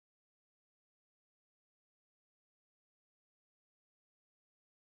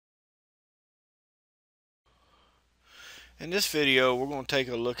In this video, we're going to take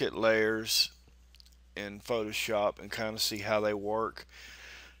a look at layers in Photoshop and kind of see how they work,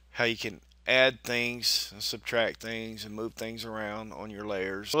 how you can add things and subtract things and move things around on your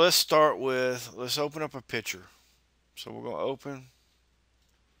layers. So let's start with, let's open up a picture. So we're going to open,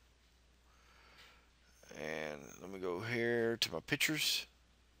 and let me go here to my pictures.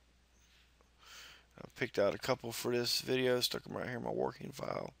 I picked out a couple for this video, stuck them right here in my working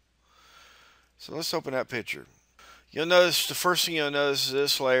file. So let's open that picture. You'll notice the first thing you'll notice is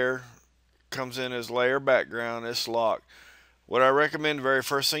this layer comes in as layer background. It's locked. What I recommend the very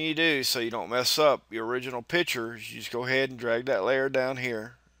first thing you do, so you don't mess up your original picture, is you just go ahead and drag that layer down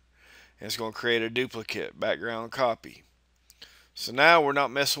here, and it's going to create a duplicate background copy. So now we're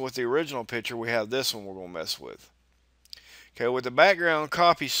not messing with the original picture, we have this one we're going to mess with. Okay, with the background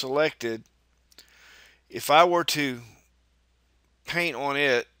copy selected, if I were to paint on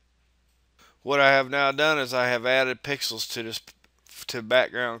it, what I have now done is I have added pixels to this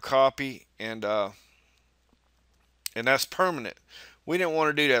background copy, and that's permanent. We didn't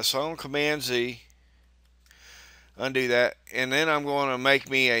want to do that, so I'm going to Command Z, undo that, and then I'm going to make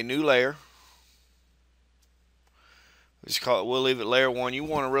me a new layer. We'll leave it layer 1. You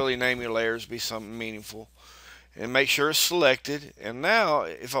want to really name your layers, be something meaningful, and make sure it's selected. And now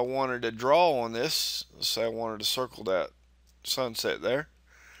if I wanted to draw on this, let's say I wanted to circle that sunset there,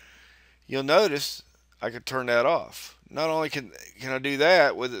 you'll notice I could turn that off. Not only can I do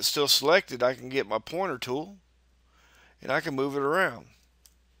that with it still selected, I can get my pointer tool and I can move it around.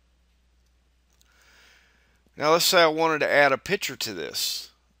 Now let's say I wanted to add a picture to this.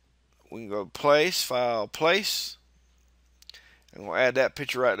 We can go Place, File, Place, and we'll add that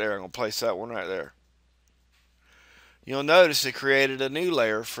picture right there. I'm going to place that one right there. You'll notice it created a new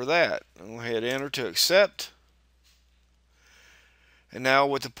layer for that. I'm going to hit Enter to accept. And now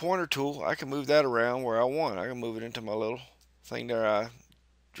with the pointer tool, I can move that around where I want. I can move it into my little thing there I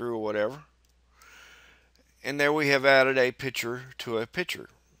drew or whatever. And there we have added a picture to a picture.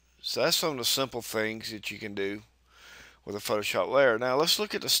 So that's some of the simple things that you can do with a Photoshop layer. Now let's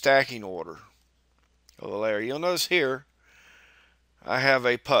look at the stacking order of the layer. You'll notice here I have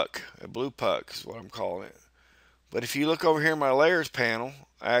a puck, a blue puck is what I'm calling it. But if you look over here in my layers panel,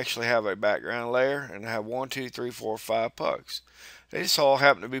 I actually have a background layer and I have 1, 2, 3, 4, 5 pucks. They just all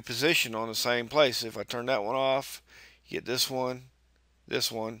happen to be positioned on the same place. If I turn that one off, you get this one,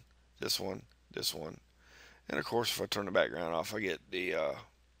 this one, this one, this one. And of course, if I turn the background off, I get the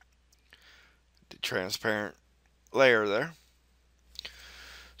transparent layer there.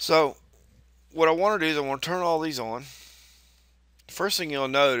 So what I want to do is I want to turn all these on. First thing you'll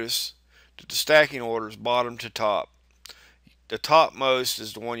notice that the stacking order is bottom to top. The topmost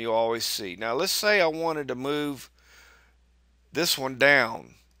is the one you always see. Now let's say I wanted to move this one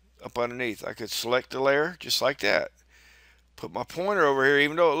down up underneath. I could select the layer just like that. Put my pointer over here,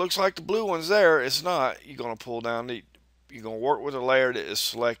 even though it looks like the blue one's there, it's not. You're going to pull down you're going to work with a layer that is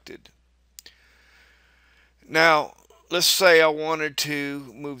selected. Now let's say I wanted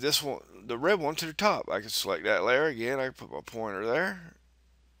to move this one, the red one, to the top. I could select that layer again. I could put my pointer there.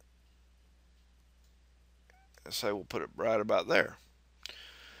 Let's say we'll put it right about there.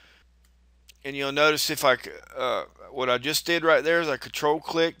 And you'll notice if what I just did right there is I control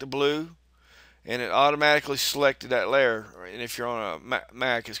click the blue and it automatically selected that layer. And if you're on a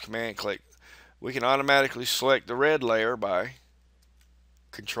Mac, it's command click. We can automatically select the red layer by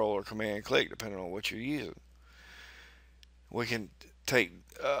control or command click depending on what you're using. We can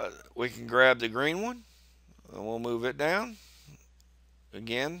grab the green one and we'll move it down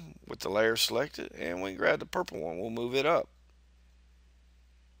again with the layer selected, and we can grab the purple one, we'll move it up.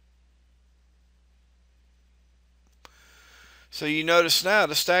 So you notice now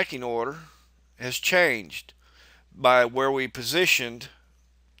the stacking order has changed by where we positioned.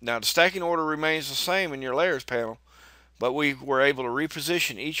 Now the stacking order remains the same in your layers panel, but we were able to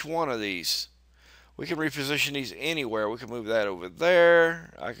reposition each one of these. We can reposition these anywhere. We can move that over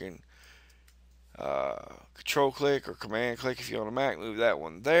there. I can control click or command click if you're on a Mac, move that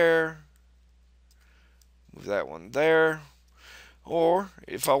one there, move that one there. Or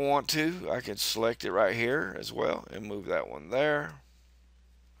if I want to, I can select it right here as well and move that one there.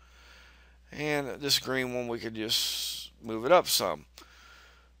 And this green one, we could just move it up some.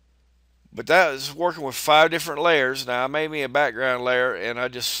 But that is working with 5 different layers. Now I made me a background layer and I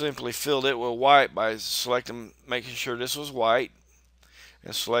just simply filled it with white by selecting, making sure this was white,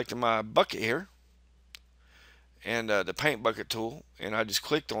 and selecting my bucket here and the paint bucket tool, and I just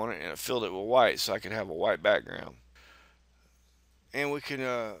clicked on it and it filled it with white so I could have a white background. And we can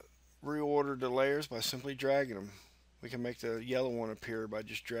reorder the layers by simply dragging them. We can make the yellow one appear by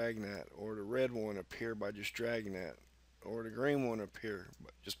just dragging that, or the red one appear by just dragging that. or the green one up here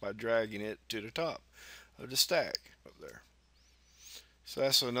just by dragging it to the top of the stack up there. So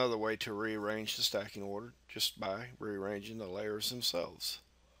that's another way to rearrange the stacking order, just by rearranging the layers themselves.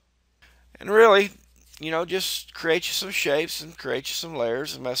 And really, just create you some shapes and create you some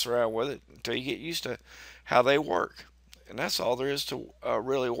layers and mess around with it until you get used to how they work. And that's all there is to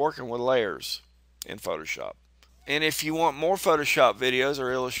really working with layers in Photoshop. And if you want more Photoshop videos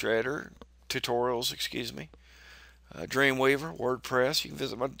or Illustrator tutorials, Dreamweaver, WordPress, you can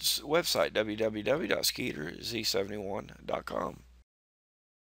visit my website, www.skeeterz71.com.